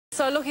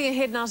So looking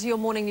ahead now to your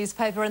morning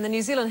newspaper, and the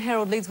New Zealand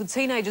Herald leads with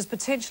teenagers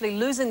potentially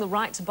losing the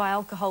right to buy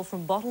alcohol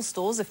from bottle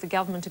stores if the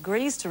government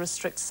agrees to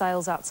restrict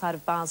sales outside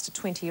of bars to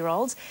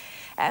 20-year-olds.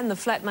 And the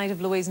flatmate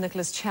of Louise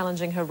Nicholas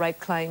challenging her rape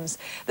claims.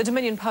 The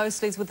Dominion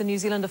Post leads with the New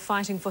Zealander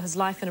fighting for his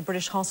life in a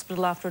British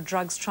hospital after a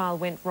drugs trial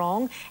went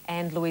wrong,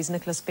 and Louise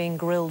Nicholas being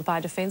grilled by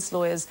defence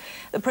lawyers.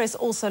 The Press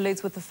also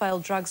leads with the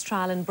failed drugs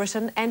trial in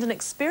Britain, and an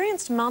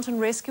experienced mountain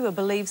rescuer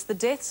believes the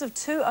deaths of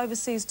 2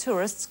 overseas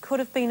tourists could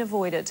have been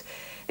avoided.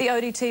 The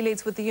ODT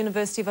leads with the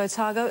University of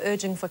Otago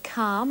urging for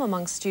calm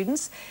among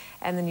students,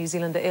 and the New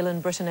Zealander ill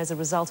in Britain as a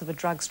result of a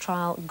drugs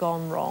trial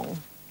gone wrong.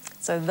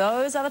 So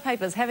those are the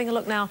papers. Having a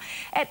look now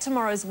at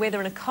tomorrow's weather,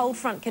 and a cold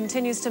front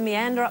continues to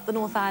meander up the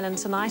North Island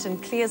tonight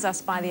and clears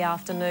us by the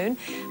afternoon.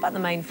 But the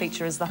main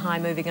feature is the high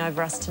moving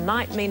over us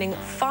tonight, meaning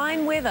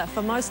fine weather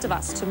for most of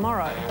us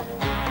tomorrow.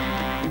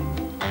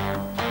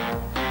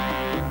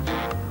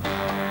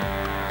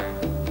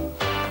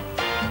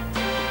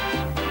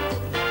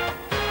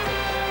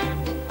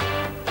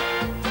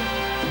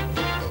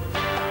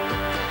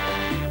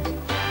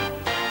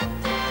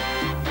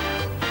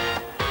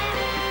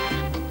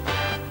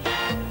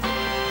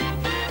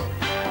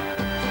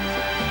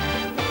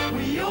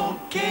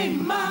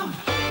 Came out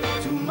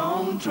to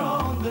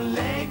Montreal, the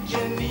Lake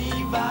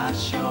Geneva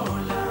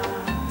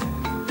shoreline,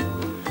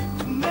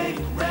 to make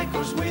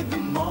records with the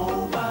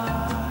mobile.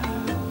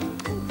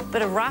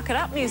 Bit of rock it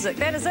up music.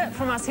 That is it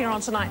from us here on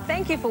Tonight.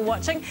 Thank you for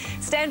watching.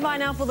 Stand by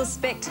now for the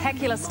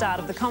spectacular start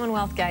of the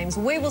Commonwealth Games.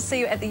 We will see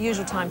you at the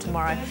usual time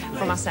tomorrow.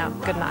 From us now,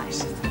 good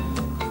night.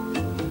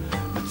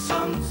 But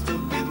some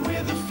stupid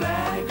with a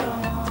flag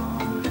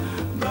on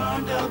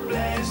burned the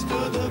place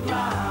to the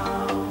ground.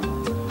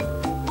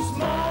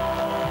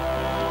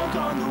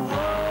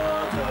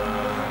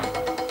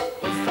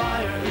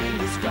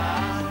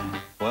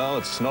 Well,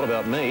 it's not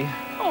about me.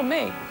 Oh,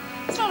 me.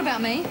 It's not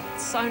about me.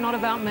 It's so not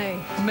about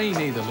me. Me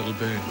neither, little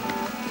bird.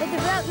 It's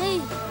about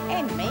me.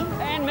 And me.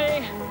 And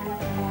me.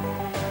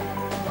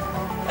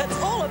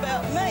 It's all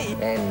about me.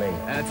 And me.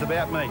 And it's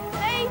about me.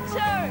 Me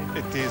too.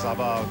 It is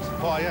about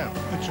who I am.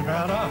 It's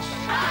about us.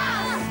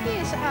 Us.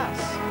 Yes,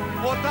 us.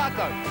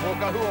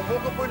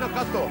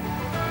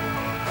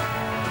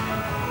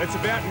 It's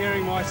about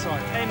hearing my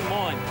side. And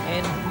mine.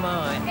 And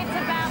mine. It's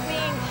about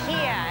being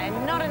here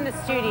and not in the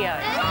studio.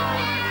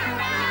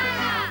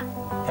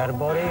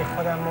 درباره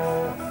خودم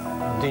و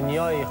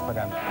دنیای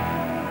خودم.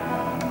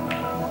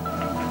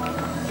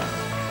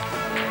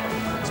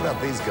 It's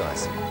about these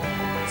guys.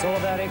 It's all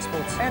about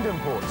exports and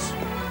imports.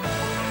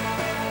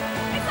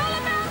 It's all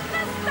about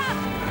this stuff.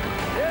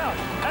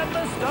 Yeah, and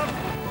this stuff.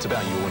 It's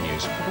about your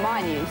news. My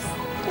news.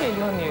 Yeah,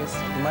 your news.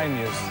 My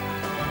news.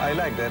 I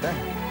like that, eh?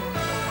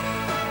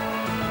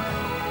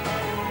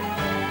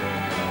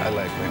 I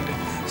like Wendy.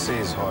 She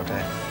is hot,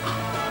 eh?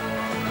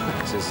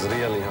 She's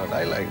really hot.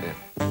 I like that.